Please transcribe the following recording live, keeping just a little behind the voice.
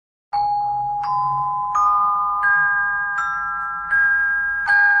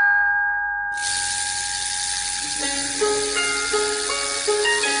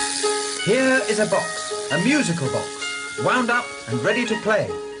is a box, a musical box, wound up and ready to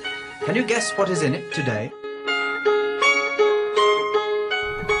play. Can you guess what is in it today?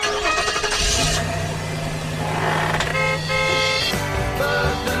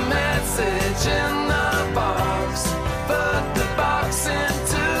 Put the message in the box. Put the box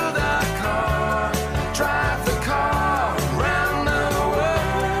into the car. Drive the car around the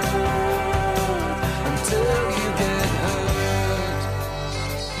world until you get hurt.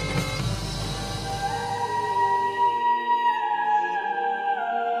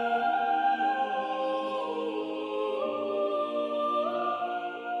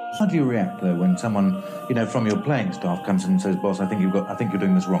 How do you react though when someone, from your playing staff comes in and says, "Boss, I think you're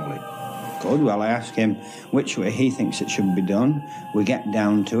doing this wrongly"? Good. Well, I ask him which way he thinks it should be done. We get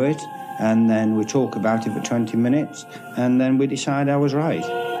down to it, and then we talk about it for 20 minutes, and then we decide I was right.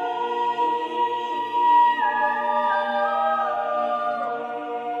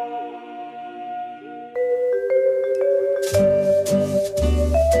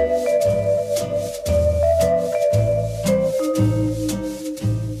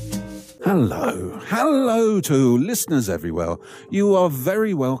 Hello to listeners everywhere. You are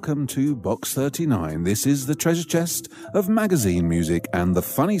very welcome to Box 39. This is the treasure chest of magazine music and the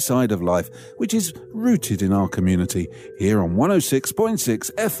funny side of life, which is rooted in our community here on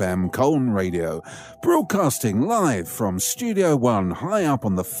 106.6 FM Colne Radio. Broadcasting live from Studio 1 high up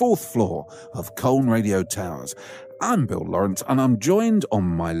on the 4th floor of Colne Radio Towers. I'm Bill Lawrence and I'm joined on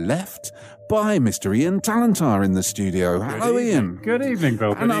my left by Mr. Ian Tallentyre in the studio. Hello, Ian. Good evening,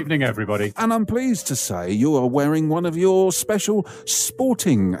 Bill. Good evening, everybody. And I'm pleased to say you are wearing one of your special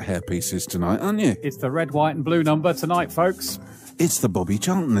sporting hairpieces tonight, aren't you? It's the red, white and blue number tonight, folks. It's the Bobby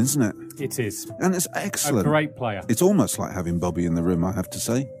Charlton, isn't it? It is. And it's excellent. A great player. It's almost like having Bobby in the room, I have to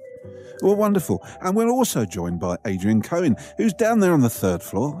say. Well, wonderful. And we're also joined by Adrian Cohen, who's down there on the 3rd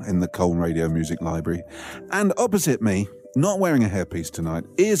floor in the Colne Radio Music Library. And opposite me, not wearing a hairpiece tonight,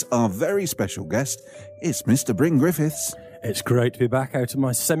 is our very special guest. It's Mr. Bryn Griffiths. It's great to be back out of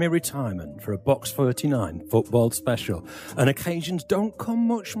my semi-retirement for a Box 39 football special. And occasions don't come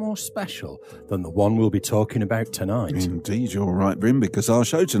much more special than the one we'll be talking about tonight. Indeed, you're right, Bryn, because our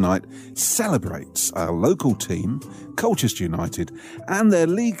show tonight celebrates our local team, Colchester United, and their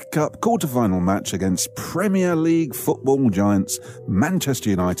League Cup quarter-final match against Premier League football giants Manchester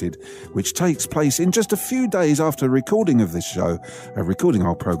United, which takes place in just a few days after recording of this show, recording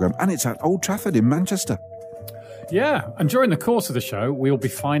our programme, and it's at Old Trafford in Manchester. Yeah, and during the course of the show, we'll be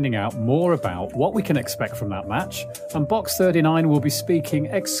finding out more about what we can expect from that match. And Box 39 will be speaking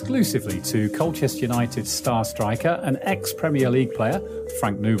exclusively to Colchester United star striker and ex-Premier League player,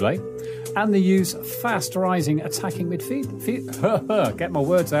 Frank Nouble, and the U's fast-rising attacking midfielder, get my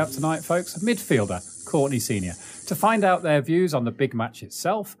words out tonight, folks, midfielder, Courtney Senior, to find out their views on the big match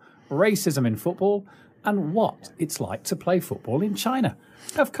itself, racism in football, and what it's like to play football in China.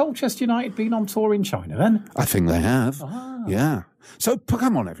 Have Colchester United been on tour in China then? I think they have. Yeah. So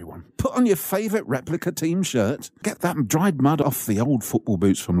come on, everyone. Put on your favourite replica team shirt, get that dried mud off the old football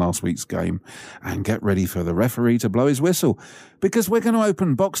boots from last week's game, and get ready for the referee to blow his whistle. Because we're going to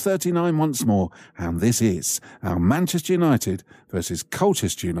open Box 39 once more, and this is our Manchester United versus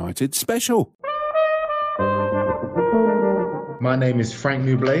Colchester United special. My name is Frank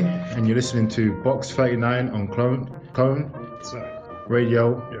Nouble, and you're listening to Box 39 on Colne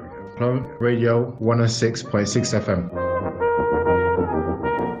Radio, Colne Radio 106.6 FM.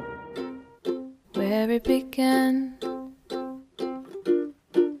 Where it began,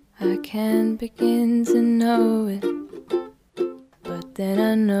 I can't begin to know it, but then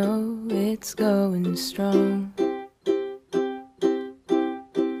I know it's going strong.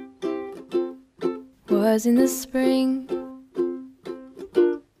 Was in the spring,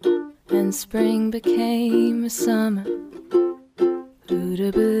 and spring became a summer. Who'd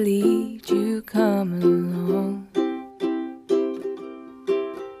have believed you come along?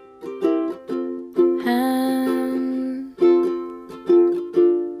 Hand,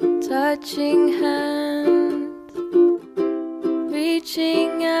 touching hands,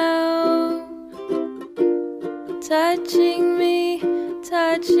 reaching out, touching me,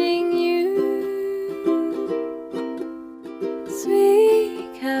 touching you. Sweet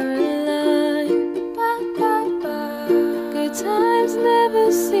Caroline, ba-ba-ba. Good times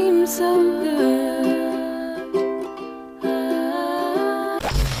never seem so good.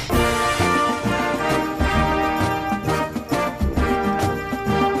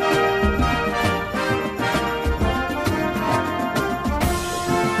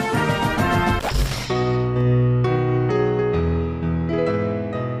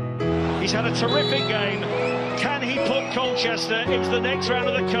 He's had a terrific game. Can he put Colchester into the next round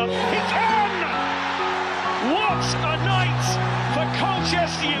of the Cup? He can! What a night for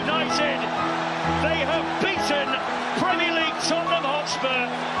Colchester United. They have beaten Premier League Tottenham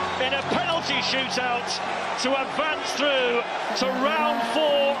Hotspur in a penalty shootout to advance through to round 4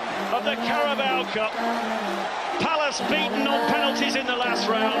 of the Carabao Cup. Palace beaten on penalties in the last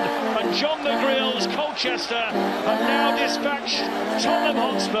round, and John McGreal's Colchester have now dispatched Tottenham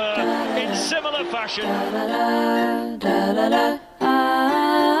Hotspur in similar fashion.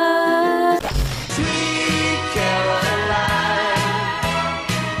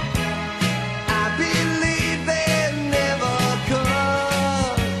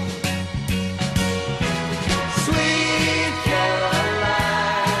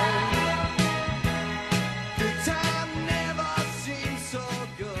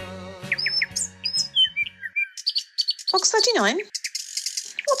 Box 39?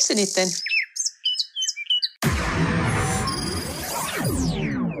 What's in it then?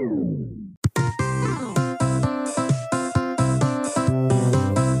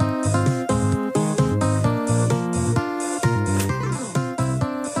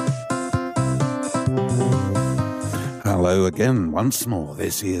 Hello again, once more.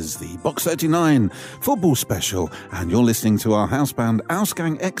 This is the Box 39 football special, and you're listening to our house band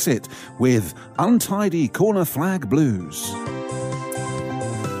Ausgang Exit with Untidy Corner Flag Blues.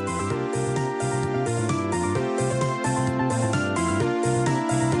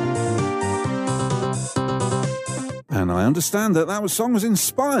 And I understand that song was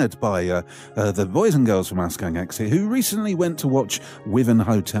inspired by the boys and girls from Ausgang Exit, who recently went to watch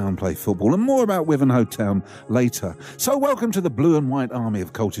Wivenhoe Town play football, and more about Wivenhoe Town later. So welcome to the blue and white army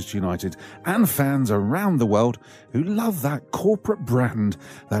of Colchester United and fans around the world who love that corporate brand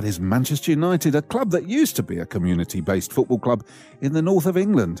that is Manchester United, a club that used to be a community-based football club in the north of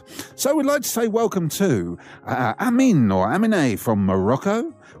England. So we'd like to say welcome to Amin or Aminé from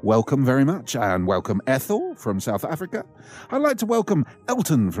Morocco. Welcome very much, and welcome Ethel from South Africa. I'd like to welcome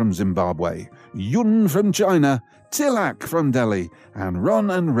Elton from Zimbabwe, Yun from China, Tilak from Delhi, and Ron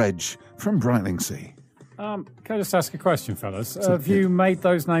and Reg from Brightlingsea. Can I just ask a question, fellas? Have you made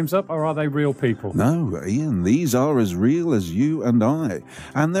those names up, or are they real people? No, Ian, these are as real as you and I.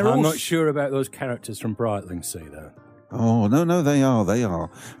 And they're I'm not sure about those characters from Brightlingsea, though. Oh, no, they are.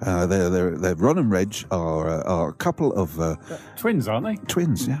 They're Ron and Reg are a couple of... twins, aren't they?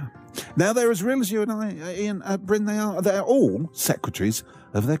 Twins, yeah. Now, they're as real as you and I, Ian, Bryn, they're all secretaries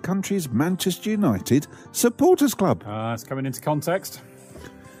of their country's Manchester United Supporters Club. It's coming into context.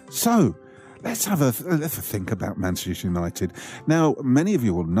 So, let's have a think about Manchester United. Now, many of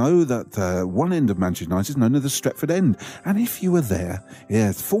you will know that one end of Manchester United is known as the Stretford End. And if you were there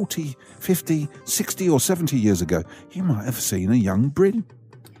 40, 50, 60 or 70 years ago, you might have seen a young Bryn.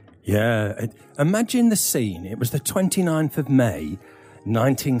 Yeah, imagine the scene. It was the 29th of May,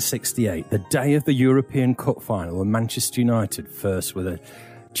 1968, the day of the European Cup final, when Manchester United first were the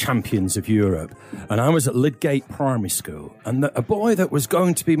champions of Europe. And I was at Lydgate Primary School, and a boy that was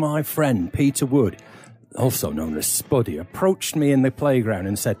going to be my friend, Peter Wood, also known as Spuddy, approached me in the playground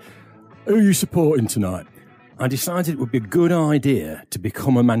and said, "Who are you supporting tonight?" I decided it would be a good idea to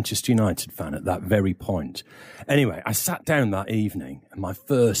become a Manchester United fan at that very point. Anyway, I sat down that evening, in my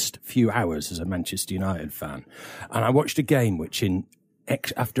first few hours as a Manchester United fan, and I watched a game which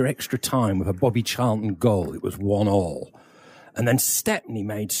after extra time with a Bobby Charlton goal, it was 1-1. And then Stepney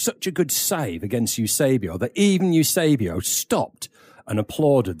made such a good save against Eusebio that even Eusebio stopped and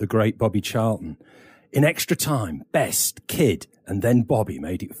applauded the great Bobby Charlton. In extra time, Best, Kidd, and then Bobby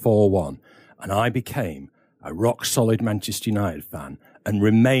made it 4-1. And I became a rock-solid Manchester United fan and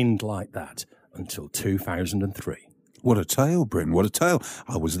remained like that until 2003. What a tale, Bryn, what a tale.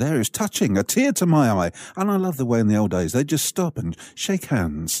 I was there, it was touching, a tear to my eye. And I love the way in the old days they'd just stop and shake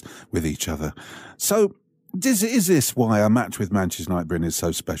hands with each other. So, is this why a match with Manchester United, Bryn, is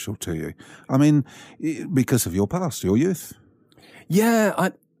so special to you? I mean, because of your past, your youth? Yeah,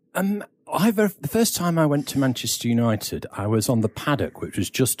 the first time I went to Manchester United, I was on the paddock, which was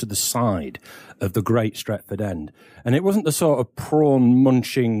just to the side of the Great Stretford End. And it wasn't the sort of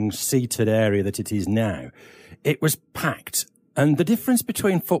prawn-munching, seated area that it is now. It was packed. And the difference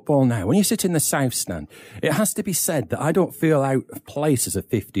between football now, when you sit in the South Stand, it has to be said that I don't feel out of place as a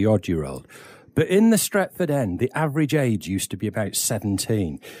 50-odd-year-old. But in the Stretford End, the average age used to be about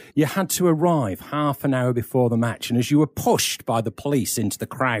 17. You had to arrive half an hour before the match, and as you were pushed by the police into the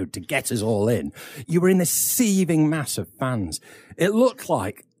crowd to get us all in, you were in this seething mass of fans. It looked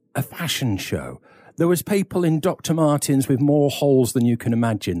like a fashion show. There was people in Dr. Martens with more holes than you can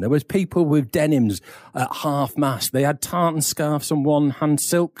imagine. There was people with denims at half-mast. They had tartan scarves on one hand,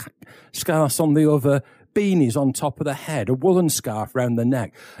 silk scarves on the other, beanies on top of the head, a woolen scarf round the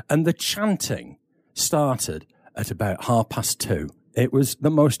neck. And the chanting started at about 2:30. It was the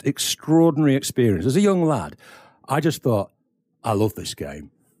most extraordinary experience. As a young lad, I just thought, I love this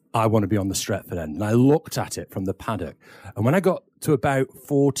game. I want to be on the Stretford end. And I looked at it from the paddock. And when I got to about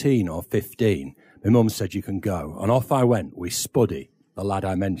 14 or 15, my mum said, you can go. And off I went with Spuddy, the lad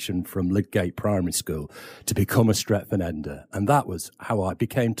I mentioned from Lydgate Primary School, to become a Stretford ender. And that was how I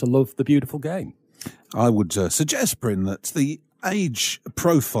became to love the beautiful game. I would suggest, Bryn, that the age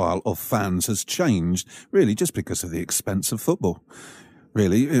profile of fans has changed, really, just because of the expense of football.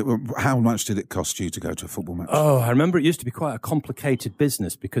 Really, how much did it cost you to go to a football match? Oh, I remember it used to be quite a complicated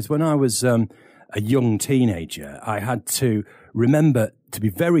business, because when I was a young teenager, I had to remember to be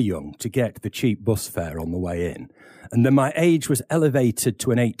very young to get the cheap bus fare on the way in. And then my age was elevated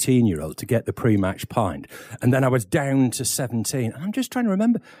to an 18-year-old to get the pre-match pint. And then I was down to 17. And I'm just trying to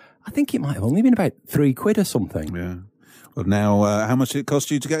remember, I think it might have only been about £3 or something. Yeah. Well, now, how much did it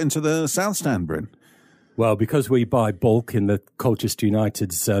cost you to get into the South Stand, Bryn? Well, because we buy bulk in the Colchester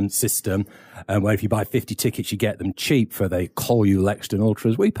United's system, where if you buy 50 tickets, you get them cheap for the Colue Lexton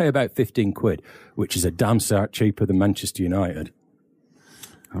Ultras, we pay about £15, which is a damn sight cheaper than Manchester United.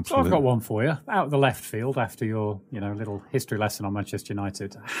 Absolutely. I've got one for you. Out of the left field, after your little history lesson on Manchester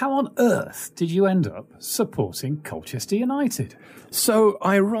United, how on earth did you end up supporting Colchester United? So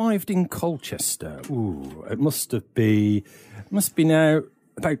I arrived in Colchester. It must be now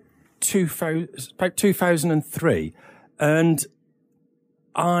about 2003, and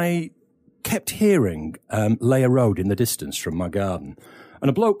I kept hearing Leigh Road in the distance from my garden, and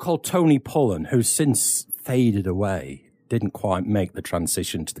a bloke called Tony Pullen, who's since faded away, didn't quite make the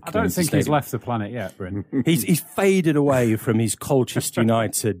transition to the community I don't think stadium. he's left the planet yet, Bryn. He's faded away from his Colchester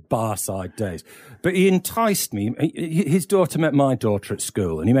United barside days. But he enticed me. His daughter met my daughter at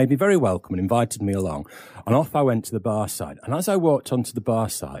school, and he made me very welcome and invited me along. And off I went to the barside. And as I walked onto the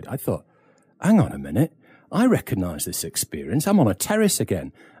barside, I thought, hang on a minute. I recognise this experience. I'm on a terrace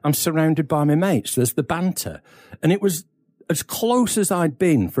again. I'm surrounded by my mates. There's the banter. And it was as close as I'd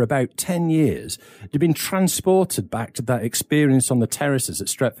been for about 10 years. I'd been transported back to that experience on the terraces at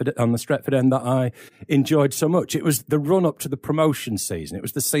on the Stretford end that I enjoyed so much. It was the run-up to the promotion season. It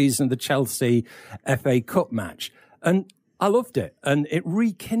was the season of the Chelsea FA Cup match. And I loved it. And it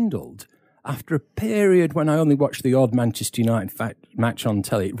rekindled, after a period when I only watched the odd Manchester United match on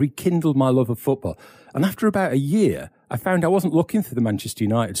telly, it rekindled my love of football. And after about a year, I found I wasn't looking for the Manchester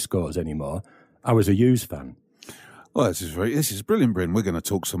United scores anymore. I was a Hughes fan. Well, this is brilliant, Bryn. We're going to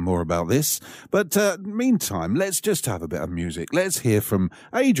talk some more about this. But meantime, let's just have a bit of music. Let's hear from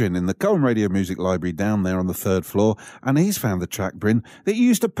Adrian in the Colne Radio Music Library down there on the 3rd floor. And he's found the track, Bryn, that you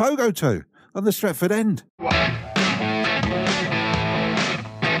used to pogo to on the Stretford end.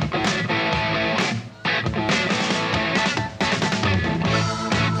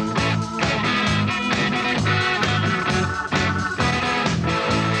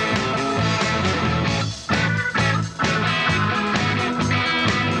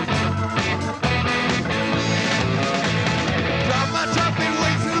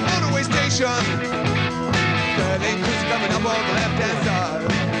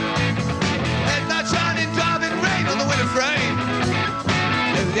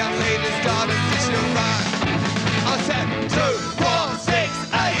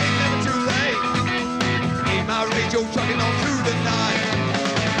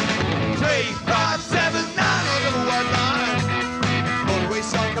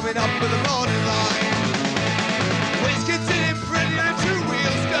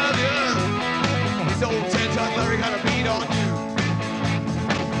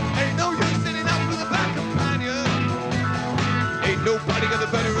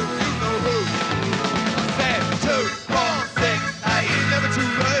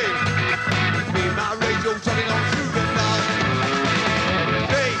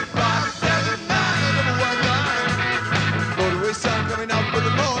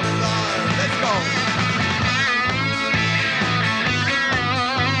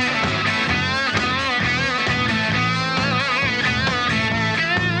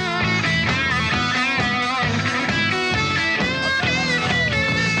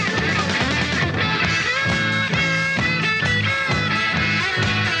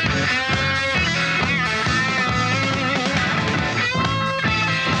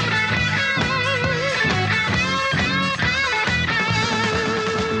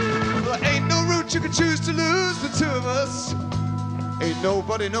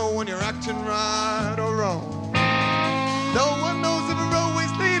 Nobody know when you're acting right or wrong. No one knows if a roadway's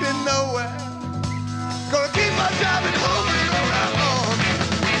leading nowhere. Gonna keep on driving home and go right on.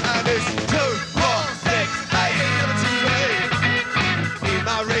 And it's 2, 4, 6, 8, ain't never too late. Keep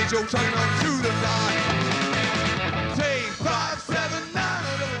my radio turning on through the night.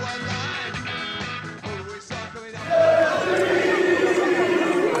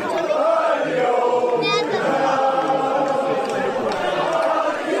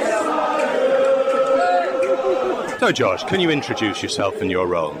 So, George, can you introduce yourself and your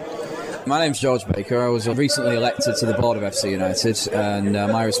role? My name's George Baker. I was recently elected to the board of FC United, and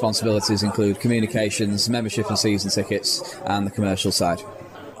my responsibilities include communications, membership and season tickets, and the commercial side.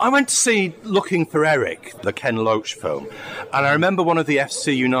 I went to see Looking for Eric, the Ken Loach film, and I remember one of the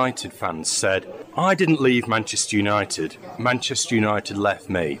FC United fans said, "I didn't leave Manchester United, Manchester United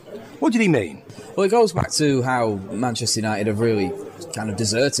left me." What did he mean? Well, it goes back to how Manchester United have really kind of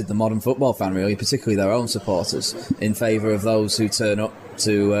deserted the modern football fan, really, particularly their own supporters, in favour of those who turn up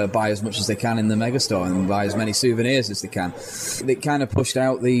to buy as much as they can in the megastore and buy as many souvenirs as they can. It kind of pushed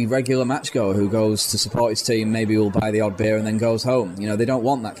out the regular matchgoer who goes to support his team, maybe will buy the odd beer and then goes home. You know, they don't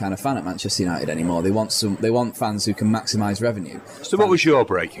want that kind of fan at Manchester United anymore. They want fans who can maximise revenue. So what was your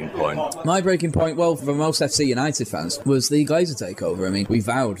breaking point? My breaking point, well, for most FC United fans, was the Glazer takeover. I mean, we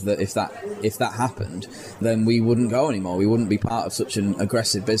vowed that if that happened, then we wouldn't go anymore. We wouldn't be part of such an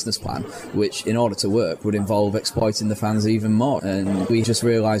aggressive business plan, which, in order to work, would involve exploiting the fans even more. And we just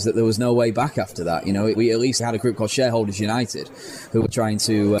realised that there was no way back after that. You know, we at least had a group called Shareholders United, who were trying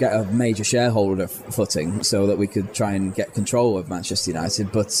to get a major shareholder footing so that we could try and get control of Manchester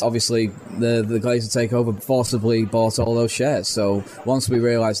United. But obviously, the Glazer takeover forcibly bought all those shares. So once we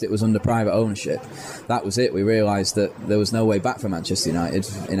realised it was under private ownership, that was it. We realised that there was no way back for Manchester United,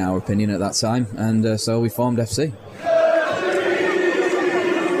 in our opinion, at that time, and so we formed FC.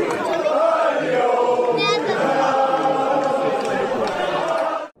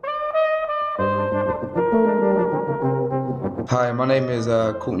 Hi, my name is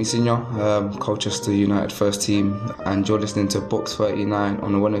Courtney Senior, Colchester United first team, and you're listening to Box 39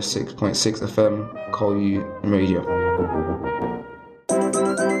 on the 106.6 FM Col U Radio.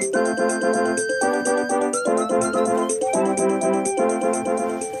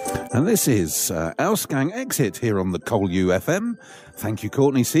 And this is Elsgang Exit here on the Col U FM. Thank you,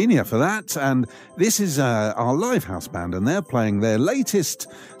 Courtney Senior, for that. And this is our live house band, and they're playing their latest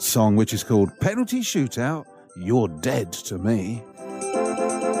song, which is called Penalty Shootout, You're Dead to Me.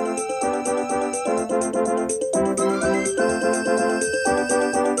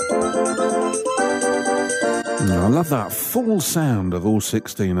 I love that full sound of all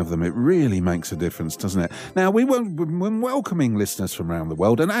 16 of them. It really makes a difference, doesn't it? Now, we're welcoming listeners from around the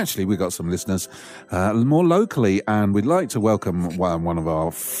world, and actually we've got some listeners more locally, and we'd like to welcome one of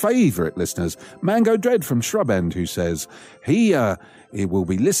our favourite listeners, Mango Dread from Shrub End, who says he will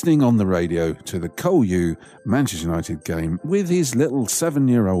be listening on the radio to the Col U Manchester United game with his little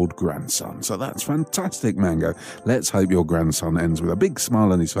 7-year-old grandson. So that's fantastic, Mango. Let's hope your grandson ends with a big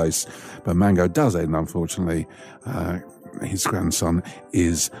smile on his face. But Mango does end, unfortunately. His grandson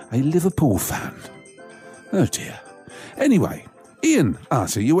is a Liverpool fan. Oh, dear. Anyway, Ian,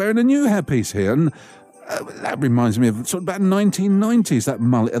 so you're wearing a new hairpiece here, and that reminds me of sort of about 1990s, that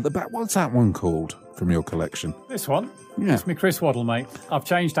mullet at the back. What's that one called from your collection? This one? Yeah. It's me Chris Waddle, mate. I've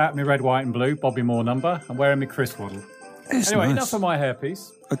changed out my red, white and blue Bobby Moore number. I'm wearing me Chris Waddle. Anyway, nice. enough of my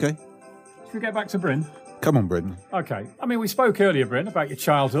hairpiece. Okay. Should we get back to Bryn? Come on, Bryn. Okay. I mean, we spoke earlier, Bryn, about your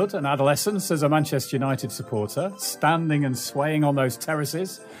childhood and adolescence as a Manchester United supporter, standing and swaying on those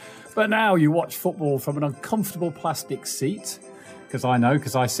terraces. But now you watch football from an uncomfortable plastic seat, because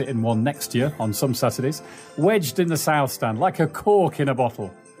I sit in one next to you on some Saturdays, wedged in the south stand like a cork in a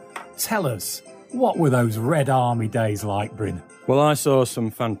bottle. Tell us, what were those Red Army days like, Bryn? Well, I saw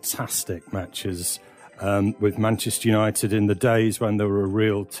some fantastic matches with Manchester United in the days when they were a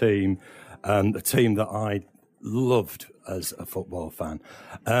real team, a team that I loved as a football fan.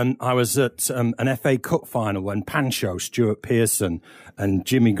 I was at an FA Cup final when Pancho, Stuart Pearson and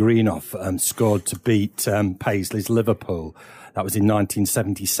Jimmy Greenough scored to beat Paisley's Liverpool. That was in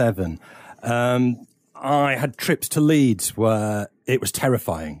 1977. I had trips to Leeds where it was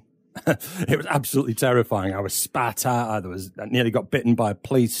terrifying. It was absolutely terrifying. I was spat at. I nearly got bitten by a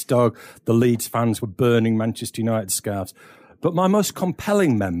police dog. The Leeds fans were burning Manchester United scarves. But my most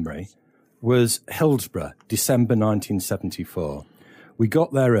compelling memory was Hillsborough, December 1974. We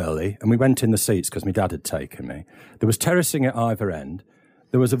got there early and we went in the seats because my dad had taken me. There was terracing at either end.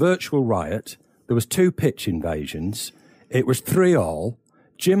 There was a virtual riot. There was 2 pitch invasions. It was 3-3.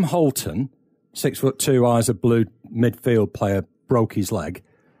 Jim Holton, 6'2", eyes of blue midfield player, broke his leg.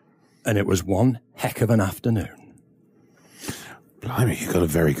 And it was one heck of an afternoon. Blimey, you've got a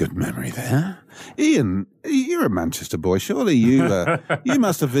very good memory there. Ian, you're a Manchester boy. Surely you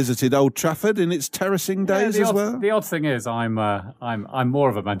must have visited Old Trafford in its terracing days as well? The odd thing is I'm more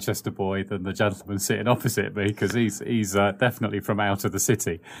of a Manchester boy than the gentleman sitting opposite me, because he's definitely from out of the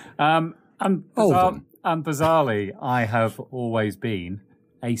city. And bizarrely, I have always been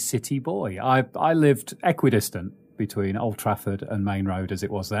a city boy. I lived equidistant between Old Trafford and Main Road, as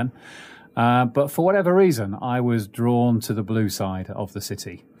it was then. But for whatever reason, I was drawn to the blue side of the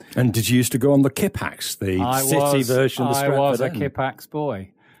city. And did you used to go on the Kippax, the city version of the Stratford I was a End? Kippax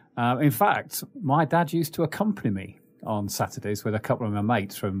boy. In fact, my dad used to accompany me on Saturdays with a couple of my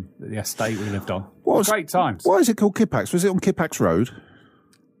mates from the estate we lived on. Great times. Why is it called Kippax? Was it on Kippax Road?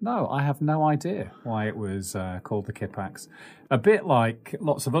 No, I have no idea why it was called the Kippax. A bit like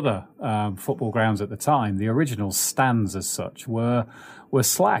lots of other football grounds at the time, the original stands as such were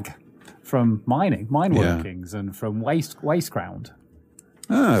slag from mine workings and from waste ground.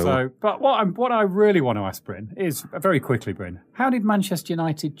 Oh. So, but what I really want to ask Bryn is, very quickly, Bryn, how did Manchester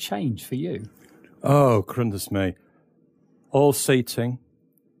United change for you? Oh, goodness me. All seating,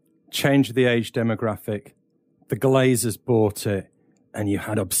 changed the age demographic, the Glazers bought it, and you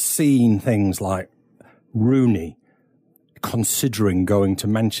had obscene things like Rooney considering going to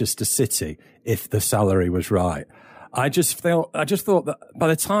Manchester City if the salary was right. I just thought that by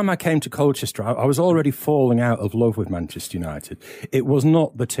the time I came to Colchester, I was already falling out of love with Manchester United. It was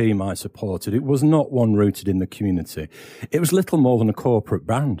not the team I supported. It was not one rooted in the community. It was little more than a corporate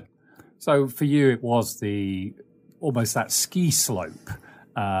brand. So for you, it was almost that ski slope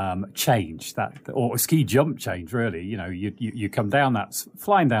change, or ski jump change, really. You know, you come down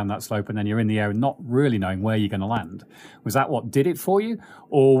flying down that slope, and then you're in the air, not really knowing where you're going to land. Was that what did it for you,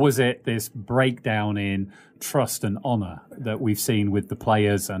 or was it this breakdown in trust and honour that we've seen with the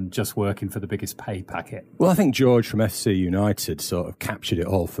players and just working for the biggest pay packet? Well, I think George from FC United sort of captured it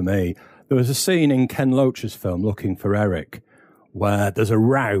all for me. There was a scene in Ken Loach's film Looking for Eric where there's a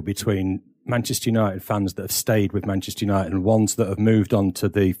row between Manchester United fans that have stayed with Manchester United and ones that have moved on to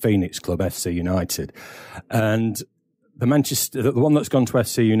the Phoenix club, FC United. And the one that's gone to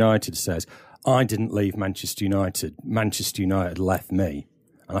FC United says, "I didn't leave Manchester United. Manchester United left me."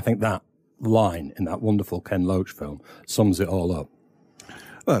 And I think that line in that wonderful Ken Loach film sums it all up.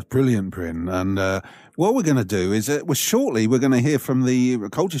 Well, that's brilliant, Bryn. And what we're going to do is, shortly we're going to hear from the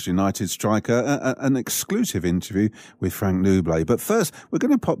Colchester United striker, an exclusive interview with Frank Noublé. But first, we're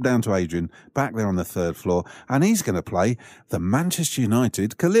going to pop down to Adrian, back there on the third floor, and he's going to play the Manchester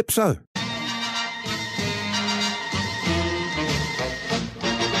United Calypso.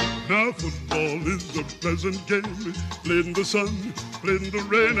 Now football is a pleasant game, played in the sun, played in the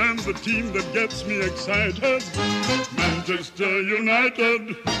rain, and the team that gets me excited, Manchester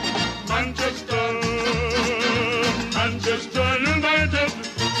United, Manchester United,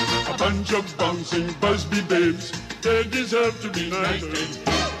 a bunch of bouncing Busby babes, they deserve to be knighted.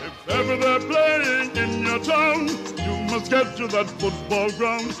 If ever they're playing in your town, you must get to that football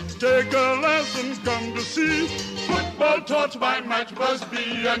ground, take a lesson, come to see football taught by Matt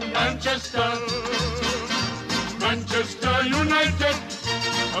Busby and Manchester United,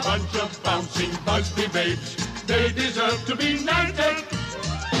 a bunch of bouncing Busby babes, they deserve to be knighted.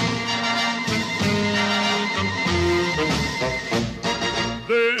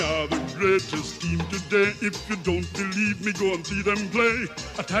 They are the greatest team today. If you don't believe me, go and see them play.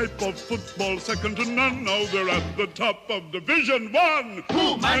 A type of football second to none. Now they're at the top of Division 1.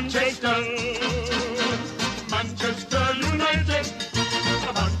 Who? Manchester United,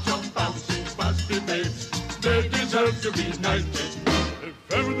 a bunch of bouncing Busby babes, they deserve to be knighted. If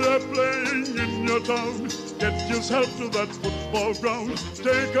ever they're playing in your town, get yourself to that football ground,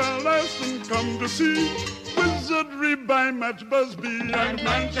 take a lesson, come to see Wizardry by Matt Busby and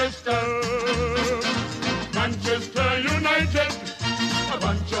Manchester United, a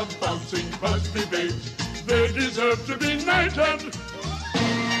bunch of bouncing Busby babes, they deserve to be knighted.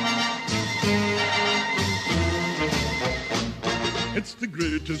 It's the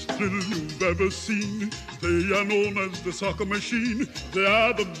greatest thrill you've ever seen. They are known as the soccer machine. They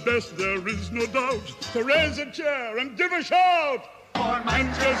are the best, there is no doubt. So raise a chair and give a shout for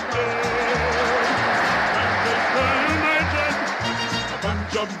Manchester United. A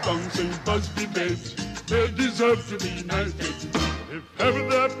bunch of bouncing Busby babes, they deserve to be knighted. If ever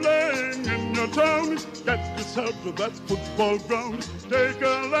they're playing in your town, get yourself to that football ground. Take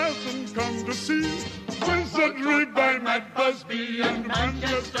a lesson, come to see Wizardry by Matt Busby and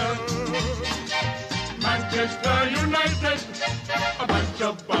Manchester United, a bunch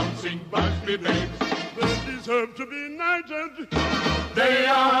of bouncing Busby babes, they deserve to be knighted. They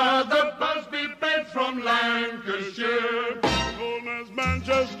are the Busby babes from Lancashire, known as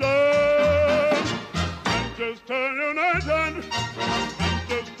Manchester United, Manchester United,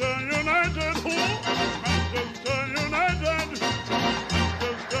 Manchester United, Manchester United,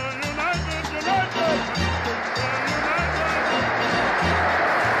 United.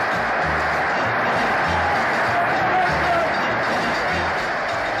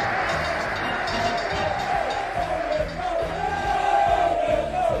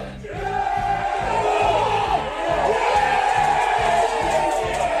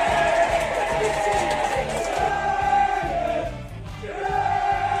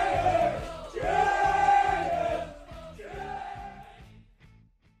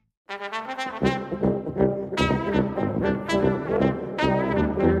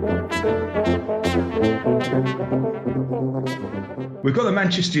 We've got the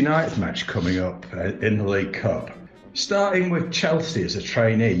Manchester United match coming up in the League Cup. Starting with Chelsea as a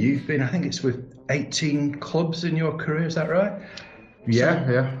trainee, you've been, I think it's with 18 clubs in your career, is that right?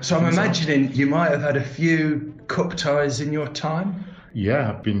 Yeah. So I'm imagining you might have had a few cup ties in your time?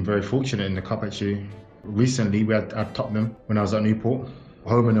 Yeah, I've been very fortunate in the cup actually. Recently we had at Tottenham when I was at Newport,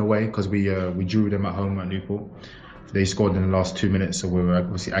 home and away, because we drew them at home at Newport. They scored in the last 2 minutes, so we were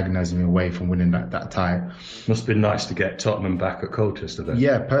obviously agonising away from winning that tie. Must have been nice to get Tottenham back at Colchester then.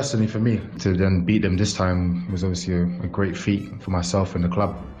 Yeah, personally for me, to then beat them this time was obviously a great feat for myself and the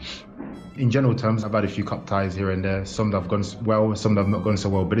club. In general terms, I've had a few cup ties here and there, some that have gone well, some that have not gone so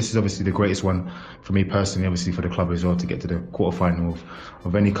well, but this is obviously the greatest one for me personally, obviously for the club as well. To get to the quarter-final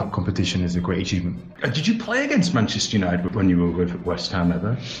of any cup competition is a great achievement. Did you play against Manchester United when you were with West Ham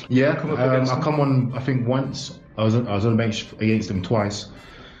ever? Yeah, I come on, I think once. I was on the bench against them twice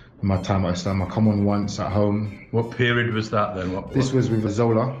in my time at West Ham. I come on once at home. What period was that then? This was with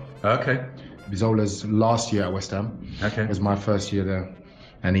Zola. Okay. Zola's last year at West Ham. Okay. It was my first year there.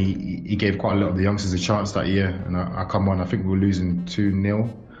 And he gave quite a lot of the youngsters a chance that year. And I come on, I think we were losing 2-0.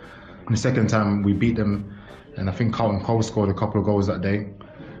 And the second time we beat them, and I think Carlton Cole scored a couple of goals that day.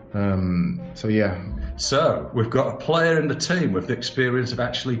 So yeah. So we've got a player in the team with the experience of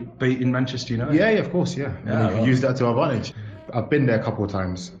actually beating Manchester United. Yeah, of course, yeah. And we've used that to our advantage. I've been there a couple of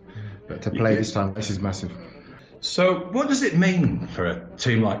times, but to play this time, this is massive. So what does it mean for a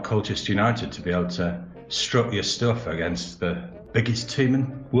team like Colchester United to be able to strut your stuff against the biggest team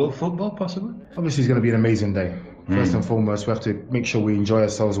in world football, possibly? Obviously, it's going to be an amazing day. First and foremost, we have to make sure we enjoy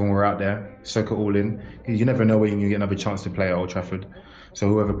ourselves when we're out there, soak it all in. You never know when you get another chance to play at Old Trafford. So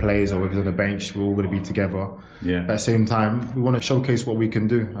whoever plays or whoever's on the bench, we're all going to be together. Yeah. But at the same time, we want to showcase what we can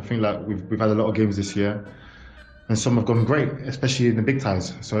do. I think like we've had a lot of games this year, and some have gone great, especially in the big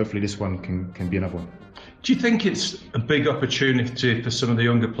ties. So hopefully this one can be another one. Do you think it's a big opportunity for some of the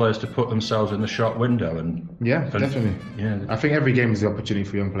younger players to put themselves in the shop window? Yeah, definitely. Yeah. I think every game is the opportunity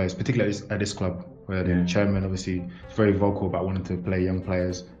for young players, particularly at this club, where the chairman obviously is very vocal about wanting to play young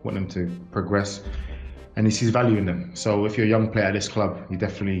players, want them to progress, and he sees value in them. So if you're a young player at this club, you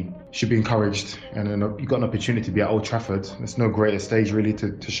definitely should be encouraged, and you've got an opportunity to be at Old Trafford. There's no greater stage really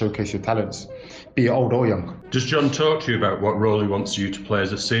to showcase your talents, be it old or young. Does John talk to you about what role he wants you to play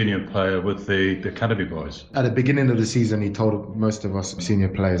as a senior player with the academy boys? At the beginning of the season, he told most of us senior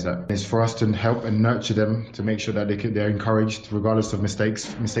players that it's for us to help and nurture them, to make sure that they're encouraged regardless of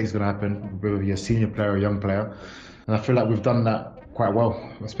mistakes. Mistakes are going to happen, whether you're a senior player or a young player. And I feel like we've done that quite well,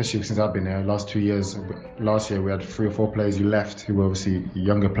 especially since I've been here. Last 2 years, last year we had 3 or 4 players who left who were obviously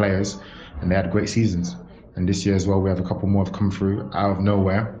younger players, and they had great seasons. And this year as well, we have a couple more have come through out of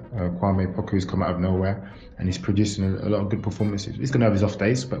nowhere. Kwame Poku's come out of nowhere, and he's producing a lot of good performances. He's going to have his off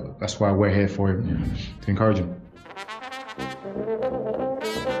days, but that's why we're here for him, to encourage him.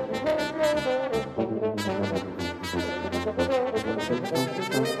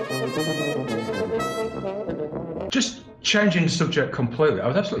 Just changing the subject completely, I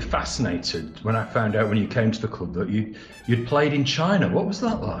was absolutely fascinated when I found out when you came to the club that you'd played in China. What was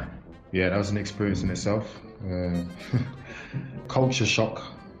that like? Yeah, that was an experience in itself. Culture shock.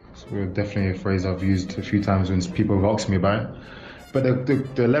 Definitely a phrase I've used a few times when people have asked me about it. But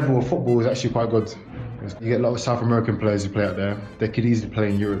the level of football is actually quite good. You get a lot of South American players who play out there. They could easily play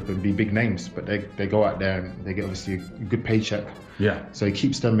in Europe and be big names, but they go out there and they get obviously a good paycheck. Yeah. So it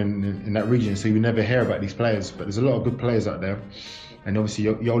keeps them in that region. So you never hear about these players, but there's a lot of good players out there. And obviously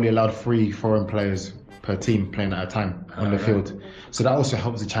you're only allowed 3 foreign players per team playing at a time on the field. So that also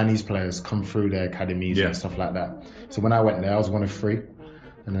helps the Chinese players come through their academies and stuff like that. So when I went there, I was one of 3.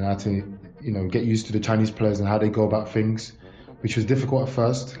 And then I had to, get used to the Chinese players and how they go about things, which was difficult at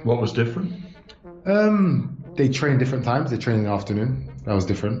first. What was different? They train different times. They train in the afternoon. That was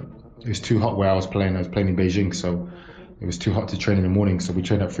different. It was too hot where I was playing. I was playing in Beijing, so it was too hot to train in the morning. So we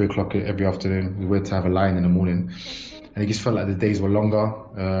trained at 3 o'clock every afternoon. It was weird to have a line in the morning. And it just felt like the days were longer.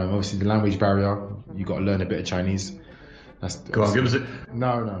 Obviously, the language barrier, you got to learn a bit of Chinese. Go on, give us it.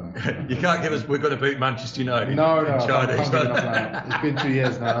 No. You can't give us, we're going to beat Manchester United. No, in China. It's been 2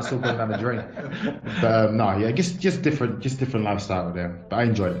 years now, I'm still going down the drain. But just different lifestyle there. But I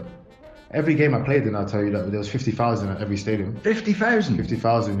enjoyed it. Every game I played in, I'll tell you that there was 50,000 at every stadium. 50,000?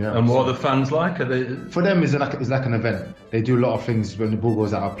 50,000, yeah. And what are the fans like? For them, it's like an event. They do a lot of things when the ball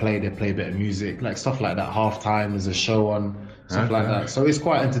goes out. They play a bit of music, like stuff like that. Half time, there's a show on, stuff like that. So it's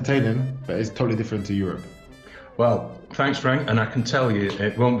quite entertaining, but it's totally different to Europe. Well, thanks, Frank. And I can tell you,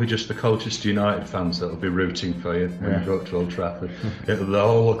 it won't be just the Colchester United fans that will be rooting for you when you go to Old Trafford. It'll be the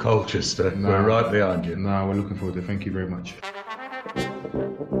whole of Colchester. No, we're right behind you. No, we're looking forward to it. Thank you very much.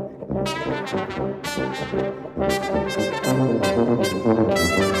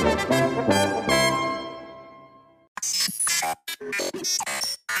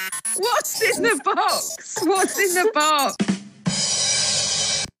 What's in the box?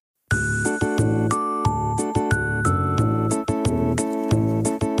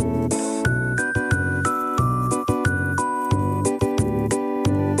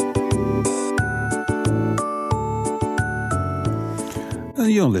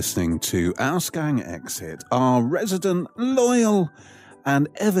 You're listening to Ausgang Exit, our resident, loyal and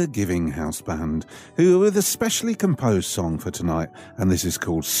ever-giving house band, who are with a specially composed song for tonight, and this is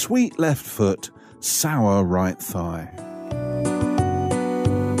called Sweet Left Foot, Sour Right Thigh.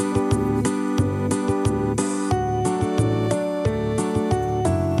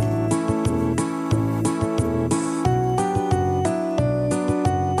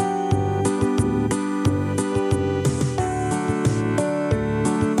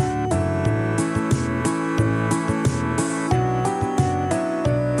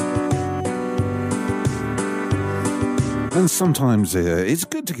 And sometimes it's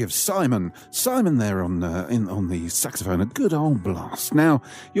good to give Simon there on the saxophone a good old blast. Now,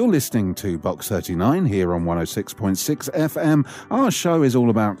 you're listening to Box 39 here on 106.6 FM. Our show is all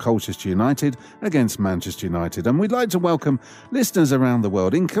about Colchester United against Manchester United, and we'd like to welcome listeners around the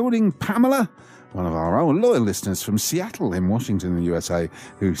world, including Pamela, one of our old loyal listeners from Seattle in Washington, the USA,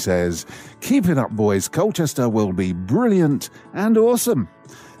 who says, "Keep it up, boys. Colchester will be brilliant and awesome."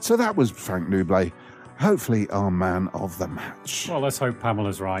 So that was Frank Nublet, hopefully our man of the match. Well, let's hope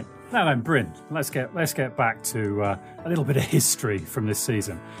Pamela's right. Now then, Bryn, let's get back to a little bit of history from this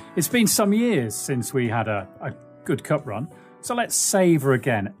season. It's been some years since we had a good cup run, so let's savour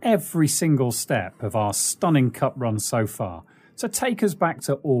again every single step of our stunning cup run so far. So take us back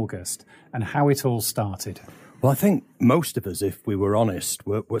to August and how it all started. Well, I think most of us, if we were honest,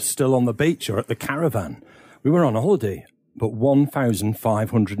 were still on the beach or at the caravan. We were on holiday. But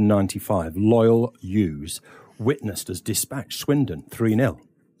 1,595 loyal U's witnessed us dispatch Swindon 3-0.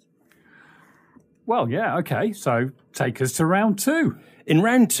 Well, yeah, OK, so take us to round two. In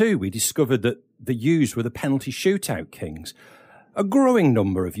round two, we discovered that the U's were the penalty shootout kings. A growing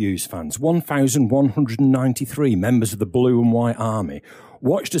number of U's fans, 1,193 members of the Blue and White Army,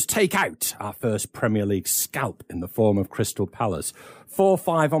 watched us take out our first Premier League scalp in the form of Crystal Palace,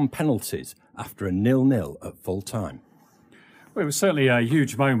 4-5 on penalties after a 0-0 at full time. Well, it was certainly a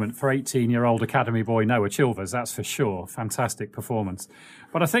huge moment for 18-year-old academy boy Noah Chilvers, that's for sure. Fantastic performance.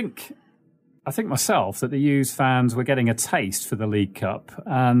 But I think myself that the U's fans were getting a taste for the League Cup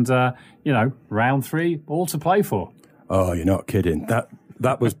and, round three, all to play for. Oh, you're not kidding. That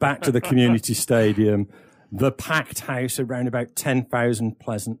was back to the community stadium, the packed house, around about 10,000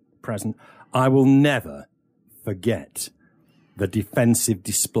 present. I will never forget the defensive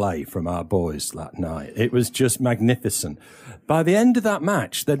display from our boys that night. It was just magnificent. By the end of that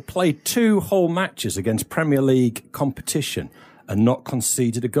match, they'd played 2 whole matches against Premier League competition and not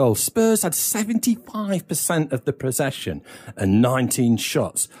conceded a goal. Spurs had 75% of the possession and 19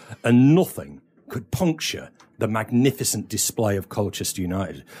 shots, and nothing could puncture the magnificent display of Colchester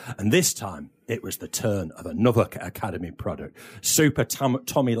United. And this time, it was the turn of another academy product, Super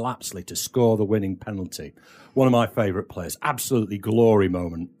Tommy Lapsley, to score the winning penalty. One of my favourite players. Absolutely glory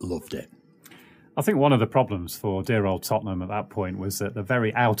moment. Loved it. I think one of the problems for dear old Tottenham at that point was that the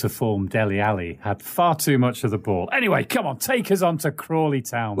very out-of-form Dele Alli had far too much of the ball. Anyway, come on, take us on to Crawley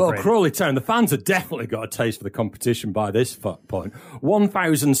Town. Well, Bryn. Crawley Town, the fans have definitely got a taste for the competition by this point.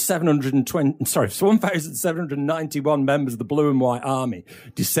 1,791 members of the Blue and White Army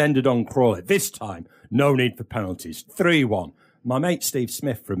descended on Crawley. This time, no need for penalties. 3-1. My mate Steve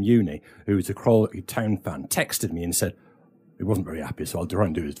Smith from uni, who was a Crawley Town fan, texted me and said, he wasn't very happy, so I'll try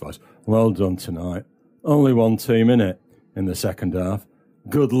and do his voice. "Well done tonight. Only one team in it in the second half.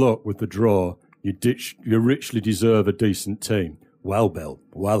 Good luck with the draw. You richly deserve a decent team." Well, Bill,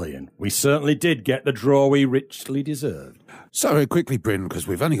 well, Ian, we certainly did get the draw we richly deserved. So quickly, Bryn, because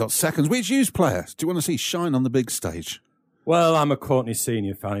we've only got seconds. Which U's player do you want to see shine on the big stage? Well, I'm a Courtney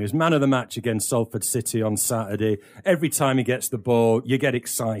Senior fan. He was man of the match against Salford City on Saturday. Every time he gets the ball, you get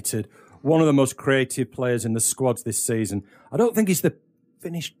excited. One of the most creative players in the squads this season. I don't think he's the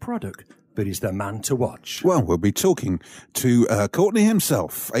finished product, but he's the man to watch. Well, we'll be talking to Courtney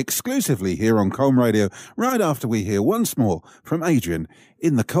himself exclusively here on Colne Radio right after we hear once more from Adrian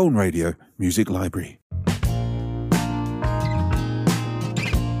in the Colne Radio Music Library.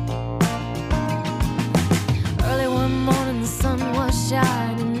 Early one morning the sun was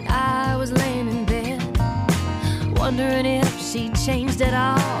shining, I was laying in bed, wondering if she'd changed at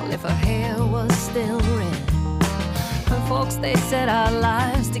all, if her hair was still red. Her folks, they said our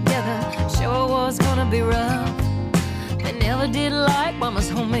lives together sure was gonna be rough. They never did like Mama's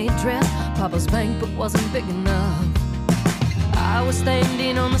homemade dress, Papa's bank book wasn't big enough. I was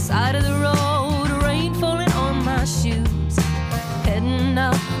standing on the side of the road, rain falling my shoes. Heading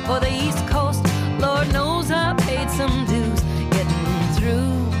out for the East Coast, Lord knows I paid some dues. Getting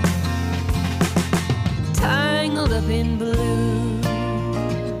through, tangled up in blue.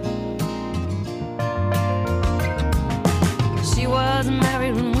 She was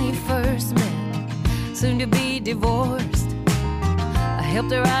married when we first met, soon to be divorced. I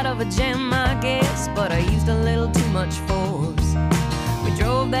helped her out of a jam, I guess, but I used a little too much force. We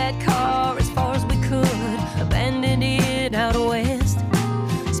drove that car as far as we could, abandoned it out west.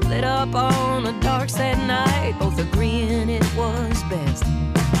 Split up on a dark, sad night, both agreeing it was best.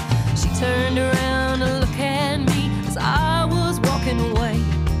 She turned around to look at me as I was walking away.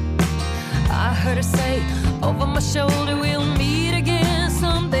 I heard her say over my shoulder, we'll meet again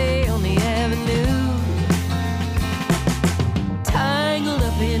someday on the avenue. Tangled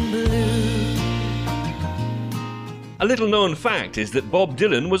up in blue. A little known fact is that Bob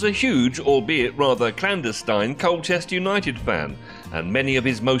Dylan was a huge, albeit rather clandestine, Colchester United fan, and many of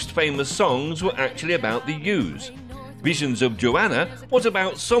his most famous songs were actually about the U's. Visions of Joanna was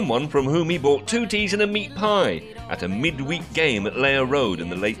about someone from whom he bought 2 teas and a meat pie at a midweek game at Layer Road in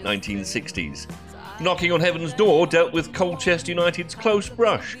the late 1960s. Knocking on Heaven's Door dealt with Colchester United's close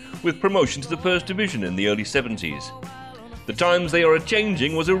brush with promotion to the First Division in the early 70s. The Times They Are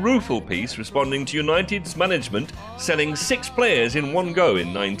A-Changing was a rueful piece responding to United's management selling 6 players in one go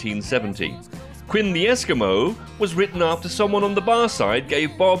in 1970. Quinn the Eskimo was written after someone on the bar side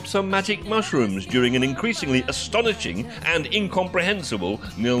gave Bob some magic mushrooms during an increasingly astonishing and incomprehensible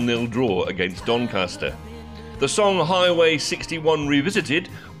 0-0 draw against Doncaster. The song Highway 61 Revisited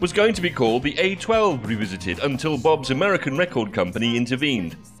was going to be called the A12 Revisited until Bob's American record company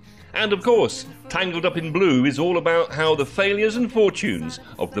intervened. And of course, Tangled Up in Blue is all about how the failures and fortunes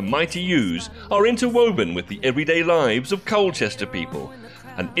of the mighty U's are interwoven with the everyday lives of Colchester people.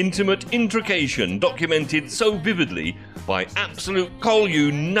 An intimate intrication documented so vividly by absolute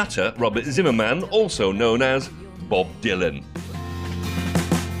Col-U nutter Robert Zimmerman, also known as Bob Dylan.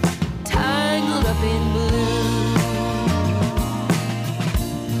 Tangled up in blue.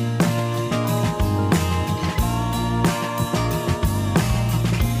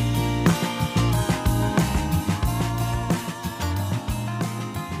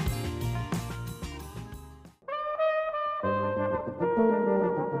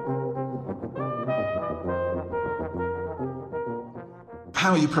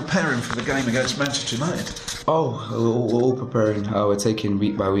 How are you preparing for the game against Manchester United? Oh, we're all preparing. We're taking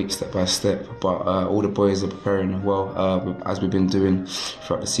week by week, step by step. But all the boys are preparing well, as we've been doing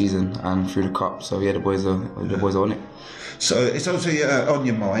throughout the season and through the cup. So yeah, the boys are on it. So it's obviously on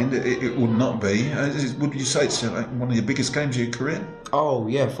your mind. It would not be. Would you say it's one of your biggest games of your career? Oh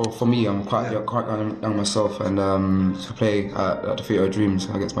yeah, for me, I'm quite young myself, and to play at the Theatre of Dreams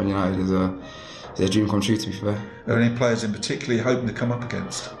against Man United is a dream come true, to be fair. Are there any players in particular you're hoping to come up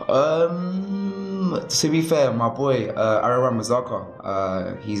against? To be fair, my boy Arawan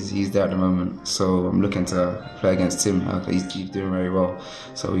Mazaka, he's there at the moment, so I'm looking to play against him. He's doing very well.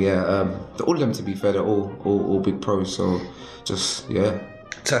 So yeah, all of them, to be fair, they're all big pros. So just yeah.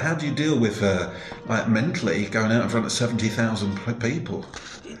 So how do you deal with mentally going out in front of 70,000 people?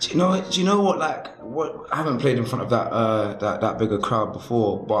 Do you know what? I haven't played in front of that bigger crowd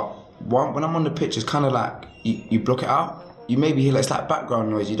before, but when I'm on the pitch, it's kind of like you block it out. You maybe hear it's like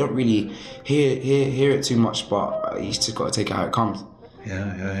background noise. You don't really hear it too much, but you just got to take it how it comes.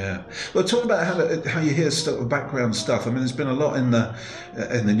 Yeah. Well, talk about how you hear background stuff. I mean, there's been a lot in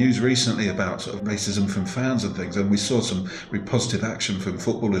the news recently about sort of racism from fans and things, and we saw some really positive action from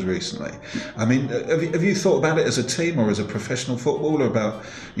footballers recently. I mean, have you thought about it as a team or as a professional footballer? About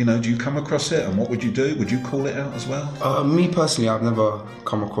do you come across it, and what would you do? Would you call it out as well? Me personally, I've never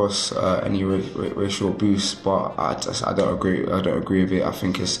come across any racial abuse, but I don't agree. I don't agree with it. I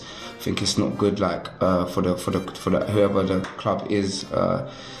think it's not good. For the whoever the club is.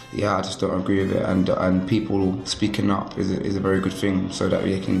 I just don't agree with it, and people speaking up is a very good thing, so that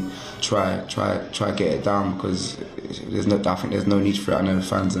we can try get it down, because I think there's no need for it. I know the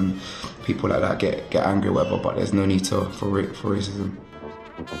fans and people like that get angry or whatever, but there's no need for racism.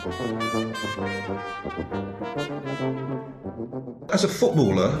 As a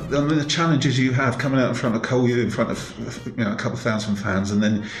footballer, I mean, the challenges you have coming out in front of Col-U, in front of a couple of thousand fans, and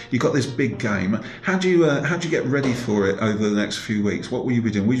then you've got this big game. How do you get ready for it over the next few weeks? What will you be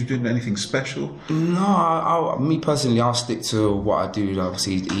doing? Will you be doing anything special? No, me personally, I'll stick to what I do.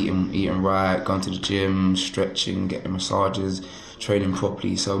 Obviously, eating right, going to the gym, stretching, getting massages, training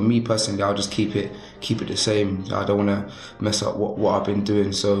properly. So me personally, I'll just keep it the same. I don't want to mess up what I've been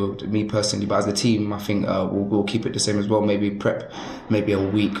doing. So me personally, but as a team, I think we'll keep it the same as well. Maybe prep maybe a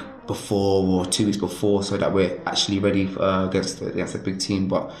week before or 2 weeks before, so that we're actually ready against a big team.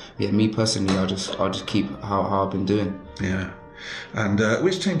 But yeah, me personally, I'll just keep how I've been doing. Yeah. And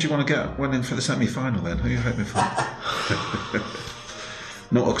which team do you want to get one in for the semi-final then? Who are you hoping for?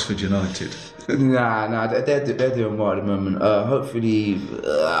 Not Oxford United. Nah, they're doing well at the moment. Hopefully,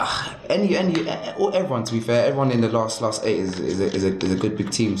 everyone. To be fair, everyone in the last 8 is a good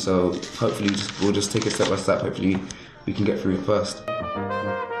big team. So hopefully, we'll just take it step by step. Hopefully, we can get through it first.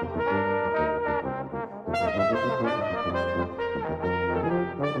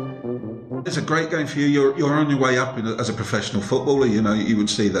 It's a great game for you. You're on your way up as a professional footballer. You know, you would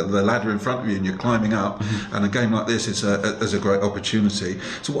see that the ladder in front of you and you're climbing up. And a game like this is a great opportunity.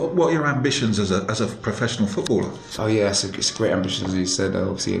 So what are your ambitions as a professional footballer? Oh yeah, it's a great ambition, as you said.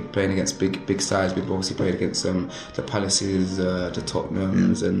 Obviously playing against big sides. We've obviously played against the Palaces, the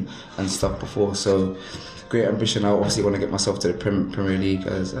Tottenhams and stuff before. So great ambition. I obviously want to get myself to the Premier League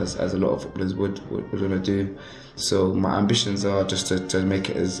as a lot of footballers would want to do. So my ambitions are just to make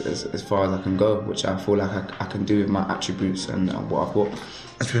it as far as I can go, which I feel like I can do with my attributes and what I've got.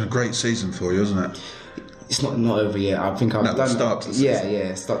 It's been a great season for you, hasn't it? It's not over yet. I think I've done start to the season.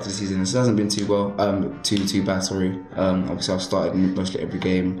 Yeah, start to the season. It hasn't been too well, too bad. Sorry. Obviously, I've started mostly every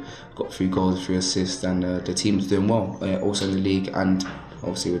game, got 3 goals, 3 assists, and the team's doing well. Also in the league, and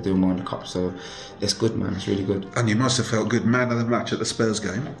obviously we're doing well in the cup. So it's good, man. It's really good. And you must have felt good, man of the match at the Spurs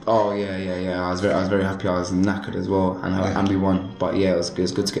game. Oh yeah. I was very happy. I was knackered as well, and we won. But yeah, it was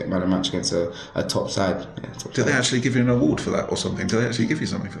good to get man of the match against a top side. Yeah, Did they actually give you an award for that or something? Did they actually give you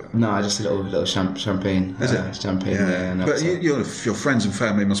something for that? No, just a little champagne. Is it? Champagne, yeah. But your friends and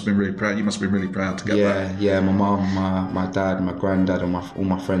family must have been really proud. You must have been really proud to get that. Yeah. My mum, my dad, my granddad, and all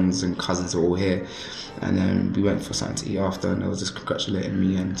my friends and cousins are all here. And then we went for something to eat after, and they was just congratulating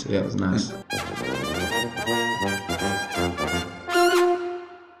me, and yeah, it was nice.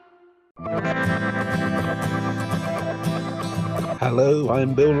 Hello,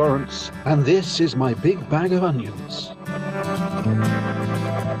 I'm Bill Lawrence, and this is my Big Bag of Onions.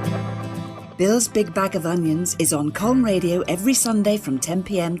 Bill's Big Bag of Onions is on Colne Radio every Sunday from 10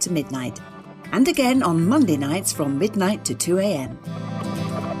 p.m. to midnight, and again on Monday nights from midnight to 2 a.m.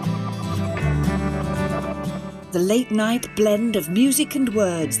 The late-night blend of music and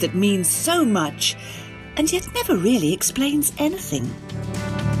words that means so much, and yet never really explains anything.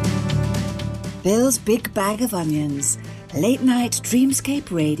 Bill's Big Bag of Onions, late-night dreamscape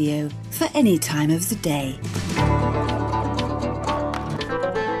radio for any time of the day.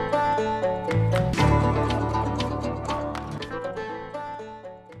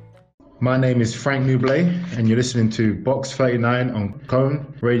 My name is Frank Nublet, and you're listening to Box 39 on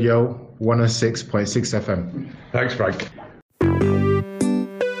Colne Radio 106.6 FM. Thanks, Frank.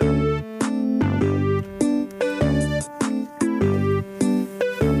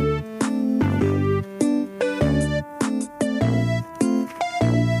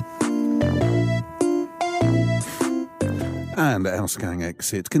 And Ausgang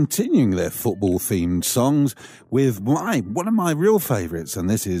Exit continuing their football-themed songs with one of my real favourites, and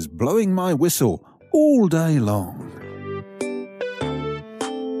this is Blowing My Whistle All Day Long.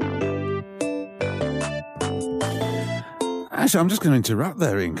 Actually, I'm just going to interrupt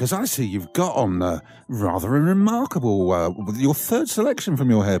there, Ian, because I see you've got on rather a remarkable, your third selection from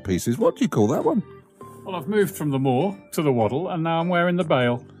your hairpieces. What do you call that one? Well, I've moved from the moor to the waddle, and now I'm wearing the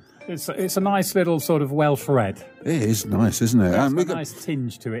bale. It's a nice little sort of Welsh red. It is nice, isn't it? It's got a nice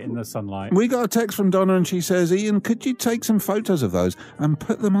tinge to it in the sunlight. We got a text from Donna, and she says, Ian, could you take some photos of those and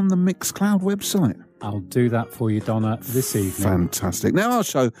put them on the Mixcloud website? I'll do that for you, Donna, this evening. Fantastic. Now, our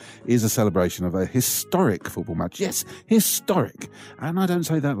show is a celebration of a historic football match. Yes, historic. And I don't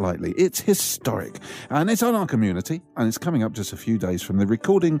say that lightly. It's historic. And it's on our community, and it's coming up just a few days from the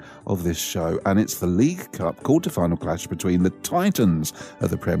recording of this show. And it's the League Cup quarter-final clash between the Titans of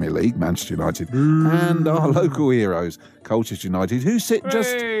the Premier League, Manchester United, and our local heroes, Colchester United, who sit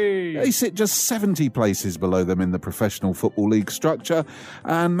just 70 places below them in the professional football league structure.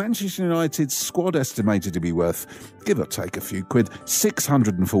 And Manchester United's squad estimated to be worth, give or take a few quid,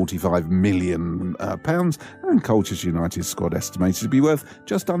 £645 million, and Colchester United's squad estimated to be worth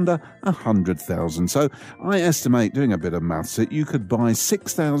just under 100,000. So I estimate, doing a bit of maths, that you could buy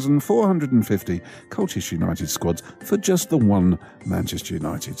 6,450 Colchester United squads for just the one Manchester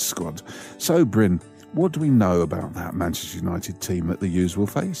United squad. So, Bryn, what do we know about that Manchester United team that the U's will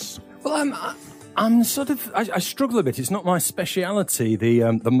face? Well, I'm sort of, I struggle a bit. It's not my speciality,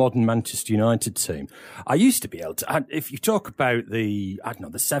 the modern Manchester United team. I used to be able to, if you talk about the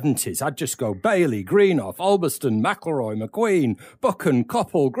 70s, I'd just go Bailey, Greenough, Ulverston, McElroy, McQueen, Buchan,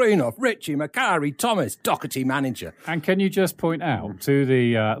 Coppell, Greenough, Ritchie, Macari, Thomas, Doherty manager. And can you just point out to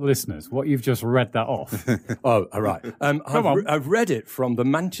the listeners what you've just read that off? Oh, all right. I've read it from the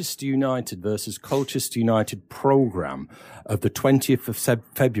Manchester United versus Colchester United programme of the 20th of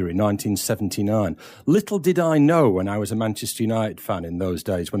February 1979. Little did I know when I was a Manchester United fan in those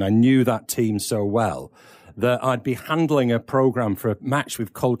days, when I knew that team so well, that I'd be handling a programme for a match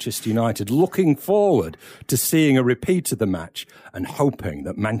with Colchester United, looking forward to seeing a repeat of the match and hoping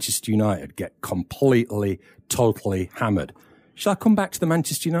that Manchester United get completely, totally hammered. Shall I come back to the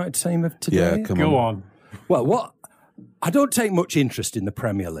Manchester United team of today? Yeah, Go on. Well, I don't take much interest in the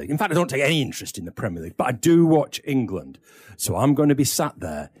Premier League. In fact, I don't take any interest in the Premier League, but I do watch England. So I'm going to be sat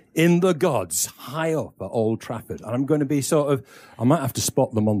there in the gods, high up at Old Trafford, and I'm going to be I might have to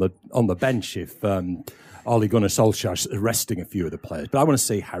spot them on the bench if Ole Gunnar Solskjaer's resting a few of the players. But I want to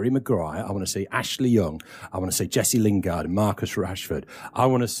see Harry Maguire, I want to see Ashley Young, I want to see Jesse Lingard and Marcus Rashford. I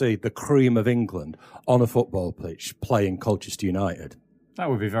want to see the cream of England on a football pitch playing Colchester United. That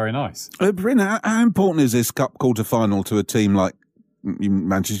would be very nice. Bryn, how important is this cup quarter-final to a team like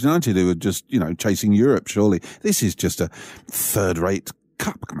Manchester United, who are just, chasing Europe, surely? This is just a third-rate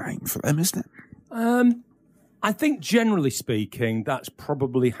cup game for them, isn't it? I think, generally speaking, that's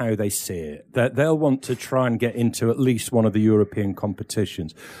probably how they see it, that they'll want to try and get into at least one of the European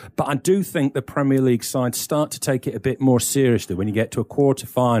competitions. But I do think the Premier League sides start to take it a bit more seriously when you get to a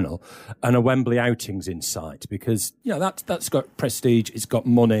quarter-final and a Wembley outing's in sight, because, that's got prestige, it's got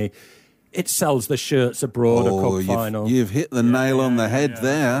money, it sells the shirts abroad, a cup final. You've hit the nail on the head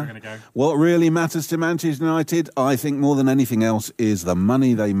there. What really matters to Manchester United, I think more than anything else, is the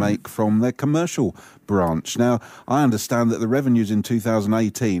money they make from their commercial branch. Now, I understand that the revenues in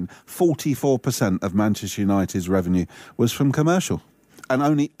 2018, 44% of Manchester United's revenue was from commercial, and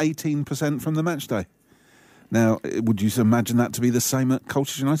only 18% from the match day. Now, would you imagine that to be the same at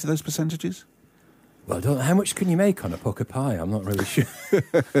Colchester United, those percentages? Well, I don't know. How much can you make on a pucker pie? I'm not really sure.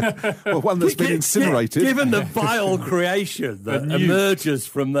 Well, one that's been incinerated. Given the vile creation that emerges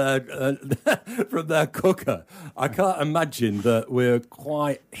from their cooker, I can't imagine that we're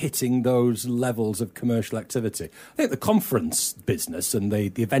quite hitting those levels of commercial activity. I think the conference business and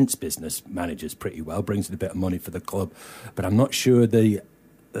the events business manages pretty well, brings in a bit of money for the club, but I'm not sure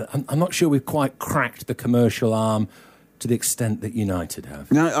we've quite cracked the commercial arm to the extent that United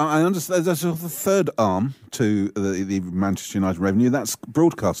have. Now, I understand there's a third arm to the Manchester United revenue. That's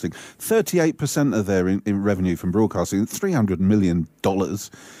broadcasting. 38% of their in revenue from broadcasting, $300 million.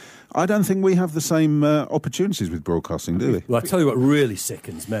 I don't think we have the same opportunities with broadcasting, do we? Well, I tell you what really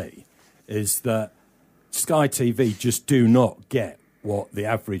sickens me is that Sky TV just do not get what the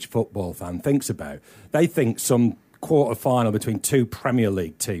average football fan thinks about. They think some quarter-final between two Premier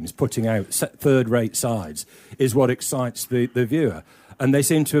League teams putting out third-rate sides is what excites the viewer. And they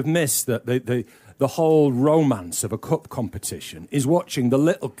seem to have missed that the whole romance of a cup competition is watching the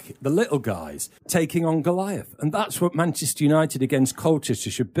little guys taking on Goliath. And that's what Manchester United against Colchester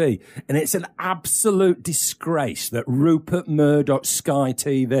should be. And it's an absolute disgrace that Rupert Murdoch's Sky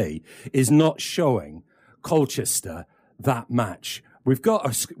TV is not showing Colchester that match. We've got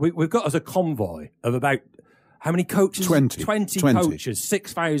as a convoy of about how many coaches? 20 coaches,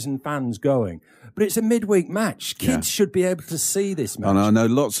 6,000 fans going. But it's a midweek match. Kids should be able to see this match. And I know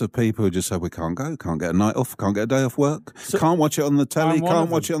lots of people who just say, we can't go, can't get a night off, can't get a day off work, can't watch it on the telly,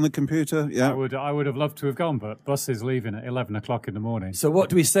 can't watch it on the computer. Yeah, I would have loved to have gone, but bus is leaving at 11 o'clock in the morning. So what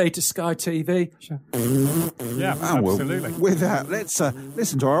do we say to Sky TV? Sure. Yeah, absolutely. Well, with that, let's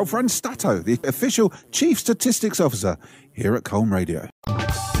listen to our old friend Stato, the official Chief Statistics Officer here at Colm Radio.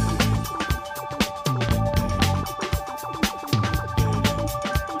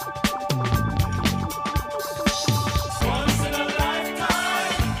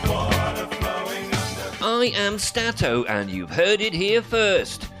 I am Stato, and you've heard it here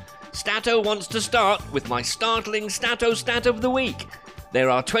first. Stato wants to start with my startling Stato stat of the week. There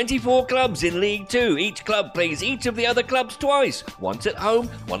are 24 clubs in League 2. Each club plays each of the other clubs twice, once at home,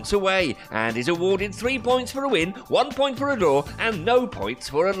 once away, and is awarded 3 points for a win, 1 point for a draw, and no points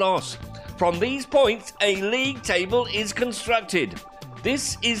for a loss. From these points, a league table is constructed.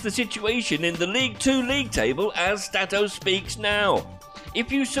 This is the situation in the League 2 league table as Stato speaks now.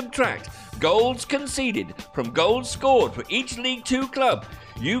 If you subtract goals conceded from goals scored for each League 2 club,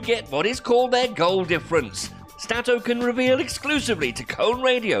 you get what is called their goal difference. Stato can reveal exclusively to Cone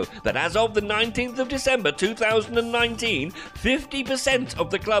Radio that as of the 19th of December 2019, 50% of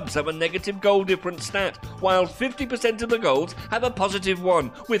the clubs have a negative goal difference stat, while 50% of the goals have a positive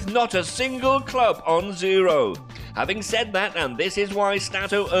one, with not a single club on zero. Having said that, and this is why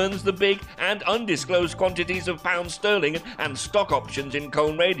Stato earns the big and undisclosed quantities of pound sterling and stock options in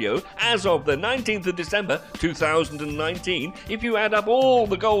Cone Radio, as of the 19th of December 2019, if you add up all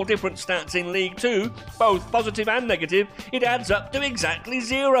the goal difference stats in League 2, both positive and negative, it adds up to exactly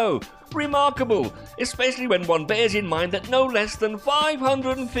zero. Remarkable, especially when one bears in mind that no less than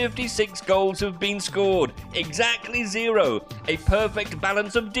 556 goals have been scored. Exactly zero. A perfect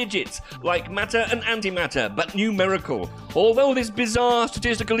balance of digits, like matter and antimatter, but numerical. Although this bizarre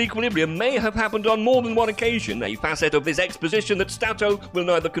statistical equilibrium may have happened on more than one occasion, a facet of this exposition that Stato will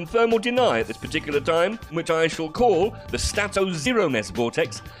neither confirm or deny at this particular time, which I shall call the Stato Zeroness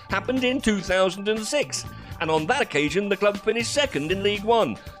Vortex, happened in 2006. And on that occasion, the club finished second in League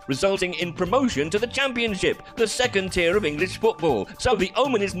One, resulting in promotion to the Championship, the second tier of English football. So the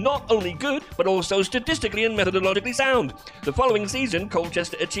omen is not only good, but also statistically and methodologically sound. The following season,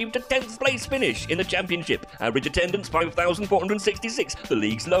 Colchester achieved a 10th place finish in the Championship. Average attendance 5,466, the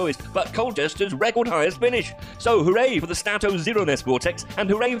league's lowest, but Colchester's record highest finish. So hooray for the Stato Zeroness Vortex, and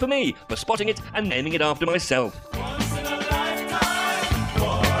hooray for me for spotting it and naming it after myself.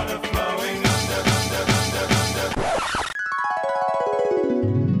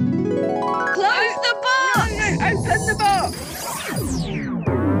 Open the box!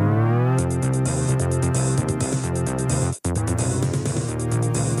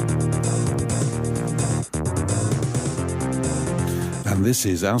 And this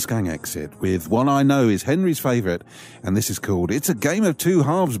is Our Skang Exit with one I know is Henry's favourite, and this is called It's a Game of Two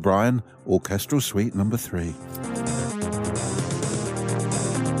Halves, Brian, Orchestral Suite number 3.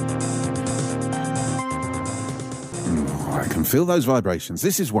 I can feel those vibrations.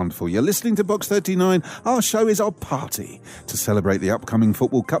 This is wonderful. You're listening to Box 39. Our show is our party to celebrate the upcoming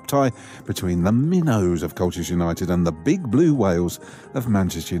Football Cup tie between the Minnows of Colchester United and the Big Blue Whales of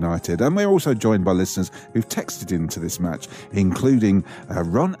Manchester United. And we're also joined by listeners who've texted into this match, including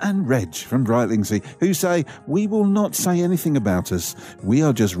Ron and Reg from Brightlingsea, who say, "We will not say anything about us. We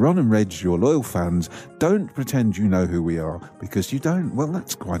are just Ron and Reg, your loyal fans. Don't pretend you know who we are, because you don't." Well,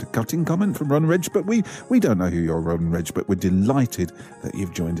 that's quite a cutting comment from Ron and Reg, but we don't know who you're, Ron and Reg, but we're delighted that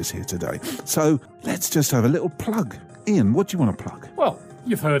you've joined us here today. So let's just have a little plug. Ian, what do you want to plug? Well,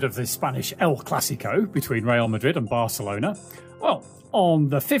 you've heard of the Spanish El Clasico between Real Madrid and Barcelona. Well, on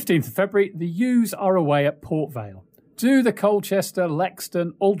the 15th of February, the U's are away at Port Vale. Do the Colchester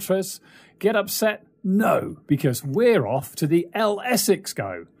Lexton Ultras get upset? No, because we're off to the El Essex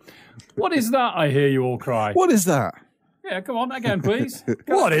Go. What is that, I hear you all cry? What is that? Yeah, come on, again, please.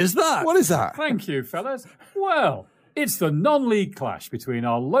 What is that? What is that? Thank you, fellas. Well, it's the non-league clash between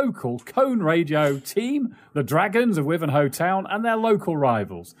our local Cone Radio team, the Dragons of Wivenhoe Town, and their local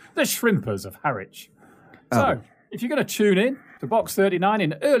rivals, the Shrimpers of Harwich. So, if you're going to tune in to Box 39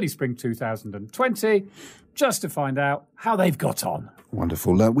 in early spring 2020, just to find out how they've got on.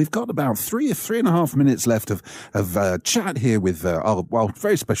 Wonderful. We've got about three and a half minutes left of chat here with our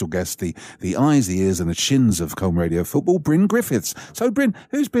very special guest, the eyes, the ears and the shins of Cone Radio football, Bryn Griffiths. So, Bryn,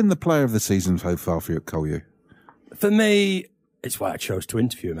 who's been the player of the season so far for you at Colu? For me, it's why I chose to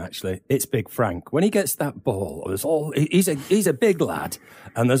interview him, actually. It's Big Frank. When he gets that ball, he's a big lad,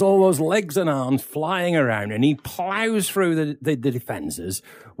 and there's all those legs and arms flying around, and he ploughs through the defenders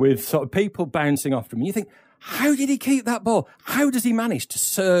with sort of people bouncing off him. You think, how did he keep that ball? How does he manage to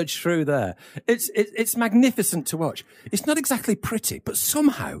surge through there? It's magnificent to watch. It's not exactly pretty, but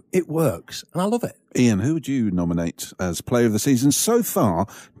somehow it works, and I love it. Ian, who would you nominate as player of the season so far,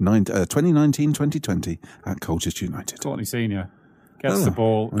 2019-2020 at Colchester United? Courtney Senior gets the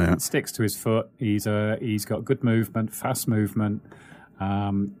ball, sticks to his foot. He's got good movement, fast movement.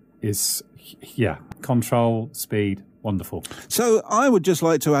 Control, speed. Wonderful. So I would just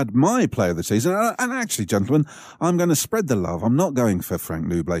like to add my player of the season. And actually, gentlemen, I'm going to spread the love. I'm not going for Frank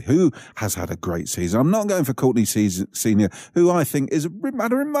Nublet, who has had a great season. I'm not going for Courtney Senior, who I think has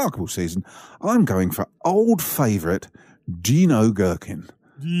had a remarkable season. I'm going for old favourite Dino Gherkin.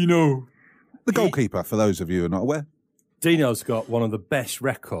 Dino. The goalkeeper, for those of you who are not aware. Dino's got one of the best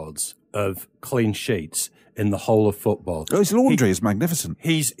records of clean sheets in the whole of football. Oh, his laundry is magnificent.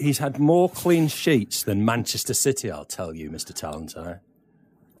 He's had more clean sheets than Manchester City, I'll tell you, Mr. Talentine.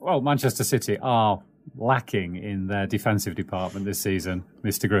 Well, Manchester City are lacking in their defensive department this season,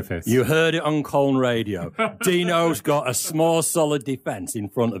 Mr. Griffiths. You heard it on Colne Radio. Dino's got a more solid defence in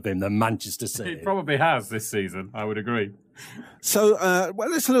front of him than Manchester City. It probably has this season, I would agree. So,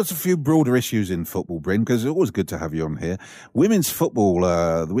 let's look at a few broader issues in football, Bryn, because it's always good to have you on here. Women's football,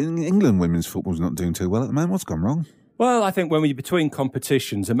 England women's football's not doing too well at the moment. What's gone wrong? Well, I think when we're between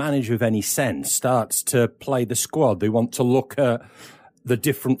competitions, a manager of any sense starts to play the squad. They want to look at the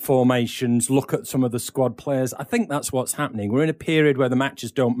different formations, look at some of the squad players. I think that's what's happening. We're in a period where the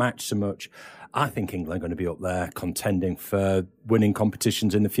matches don't match so much. I think England are going to be up there contending for winning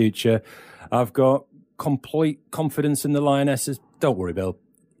competitions in the future. I've got complete confidence in the Lionesses. Don't worry, Bill.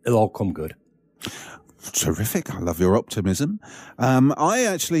 It'll all come good. Terrific. I love your optimism. I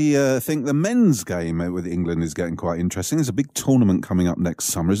actually think the men's game with England is getting quite interesting. There's a big tournament coming up next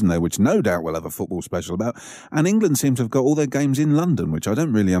summer, isn't there, which no doubt we'll have a football special about. And England seem to have got all their games in London, which I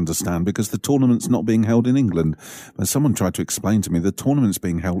don't really understand because the tournament's not being held in England. But someone tried to explain to me the tournament's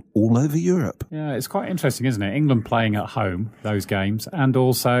being held all over Europe. Yeah, it's quite interesting, isn't it? England playing at home, those games, and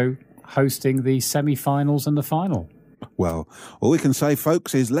also hosting the semi-finals and the final. Well, all we can say,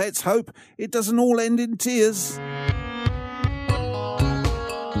 folks, is let's hope it doesn't all end in tears.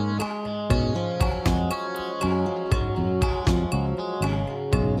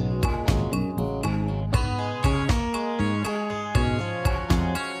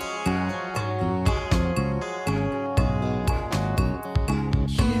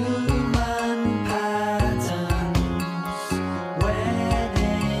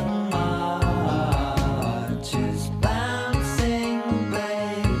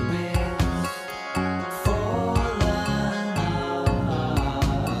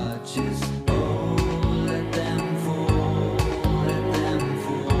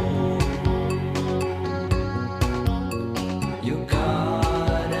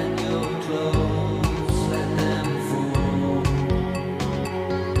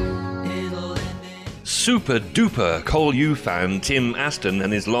 Super duper Call You fan Tim Aston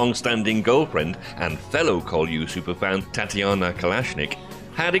and his long-standing girlfriend and fellow Call You superfan Tatiana Kalashnik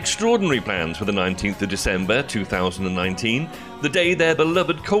had extraordinary plans for the 19th of December 2019, the day their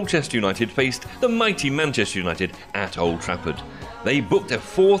beloved Colchester United faced the mighty Manchester United at Old Trafford. They booked a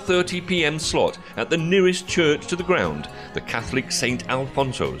 4:30 p.m. slot at the nearest church to the ground, the Catholic St.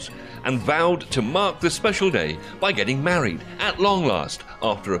 Alfonso's, and vowed to mark the special day by getting married at long last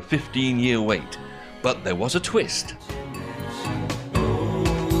after a 15-year wait. But there was a twist.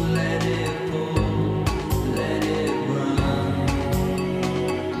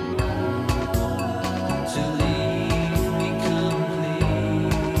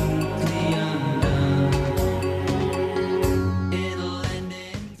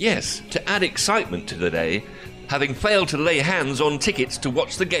 Yes, to add excitement to the day, having failed to lay hands on tickets to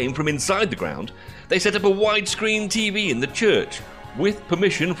watch the game from inside the ground, they set up a widescreen TV in the church, with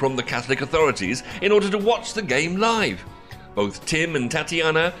permission from the Catholic authorities, in order to watch the game live. Both Tim and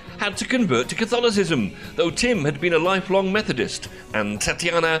Tatiana had to convert to Catholicism, though Tim had been a lifelong Methodist and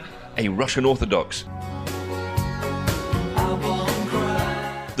Tatiana a Russian Orthodox.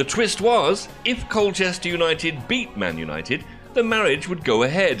 The twist was, if Colchester United beat Man United, the marriage would go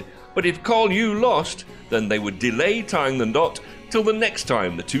ahead, but if Call You lost, then they would delay tying the knot till the next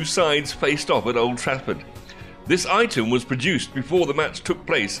time the two sides faced off at Old Trafford. This item was produced before the match took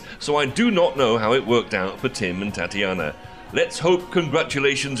place, so I do not know how it worked out for Tim and Tatiana. Let's hope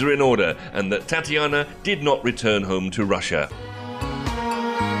congratulations are in order and that Tatiana did not return home to Russia.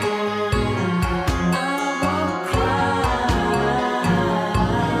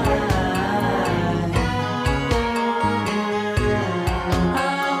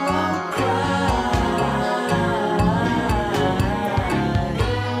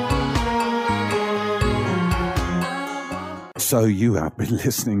 So you have been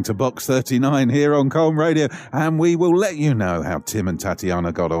listening to Box 39 here on Colne Radio, and we will let you know how Tim and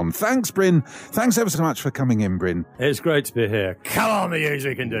Tatiana got on. Thanks, Bryn. Thanks ever so much for coming in, Bryn. It's great to be here. Come on, the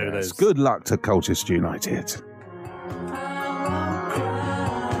music can do this. Good luck to Colchester United.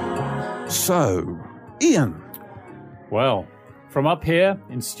 So, Ian. Well, from up here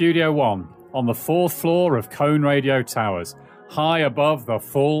in Studio 1, on the 4th floor of Colne Radio Towers, high above the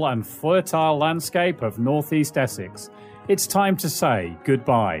full and fertile landscape of northeast Essex, it's time to say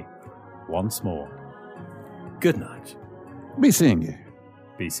goodbye once more. Good night. Be seeing you.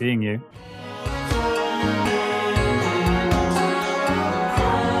 Be seeing you.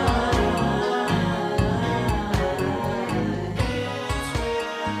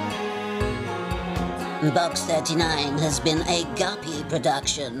 Box 39 has been a Guppy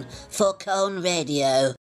production for Colne Radio.